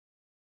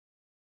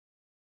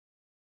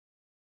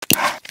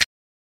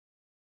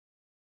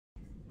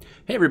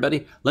Hey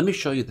everybody, let me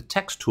show you the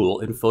text tool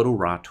in Photo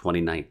Raw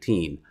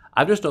 2019.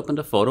 I've just opened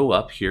a photo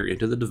up here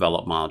into the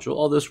Develop module.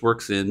 All this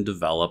works in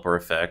Develop or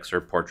Effects or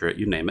Portrait,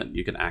 you name it.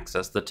 You can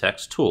access the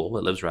text tool.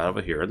 It lives right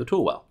over here in the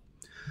tool well.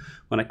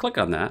 When I click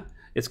on that,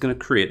 it's going to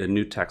create a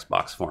new text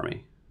box for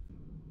me.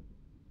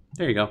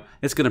 There you go.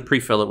 It's going to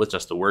pre-fill it with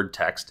just the word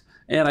text,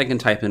 and I can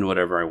type in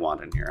whatever I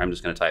want in here. I'm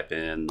just going to type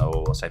in,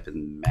 let's type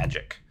in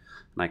magic.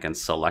 And I can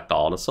select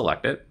all to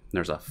select it.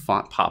 There's a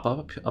font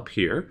pop-up up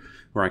here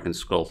where I can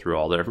scroll through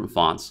all the different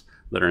fonts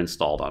that are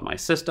installed on my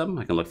system.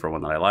 I can look for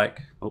one that I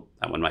like. Oh,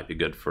 that one might be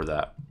good for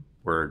that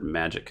word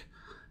magic.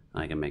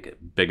 I can make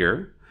it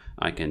bigger.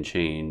 I can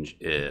change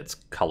its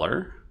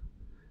color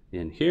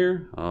in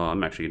here. Oh,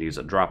 I'm actually gonna use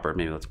a dropper.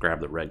 Maybe let's grab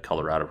the red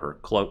color out of her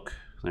cloak.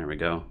 There we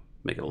go.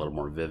 Make it a little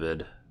more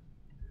vivid.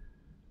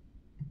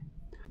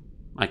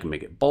 I can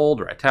make it bold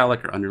or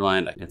italic or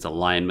underlined. Its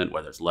alignment,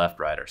 whether it's left,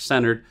 right, or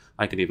centered.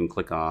 I can even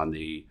click on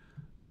the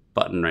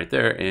button right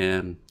there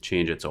and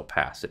change its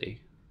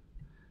opacity.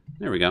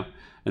 There we go.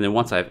 And then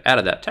once I've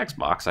added that text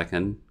box, I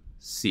can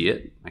see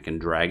it. I can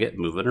drag it,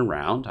 move it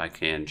around. I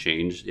can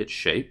change its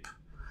shape.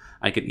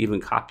 I can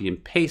even copy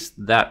and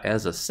paste that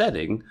as a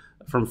setting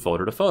from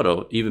photo to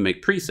photo, even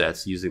make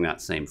presets using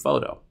that same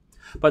photo.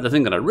 But the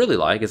thing that I really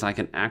like is I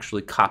can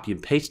actually copy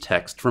and paste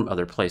text from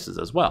other places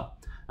as well.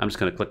 I'm just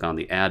going to click on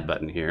the Add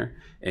button here,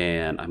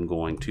 and I'm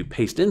going to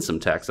paste in some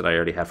text that I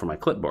already have from my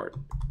clipboard.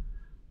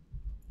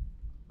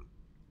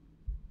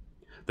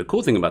 The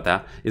cool thing about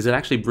that is it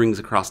actually brings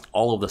across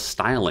all of the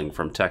styling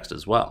from text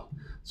as well.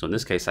 So in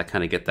this case, I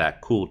kind of get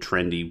that cool,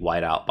 trendy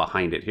whiteout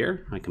behind it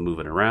here. I can move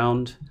it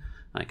around.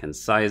 I can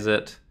size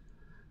it,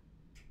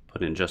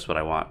 put in just what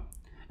I want.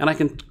 And I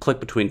can click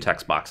between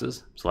text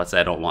boxes. So let's say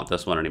I don't want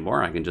this one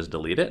anymore. I can just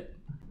delete it.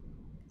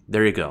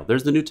 There you go.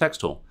 There's the new text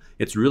tool.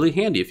 It's really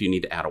handy if you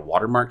need to add a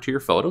watermark to your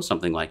photo,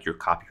 something like your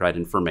copyright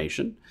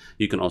information.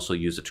 You can also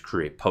use it to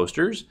create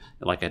posters,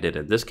 like I did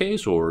in this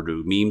case, or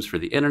do memes for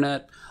the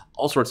internet.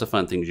 All sorts of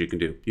fun things you can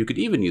do. You could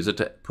even use it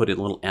to put in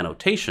little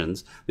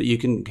annotations that you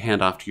can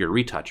hand off to your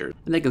retoucher,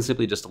 and they can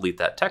simply just delete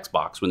that text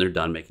box when they're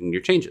done making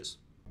your changes.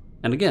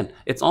 And again,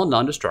 it's all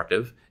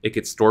non-destructive. It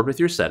gets stored with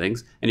your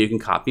settings, and you can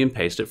copy and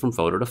paste it from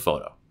photo to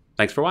photo.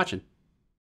 Thanks for watching.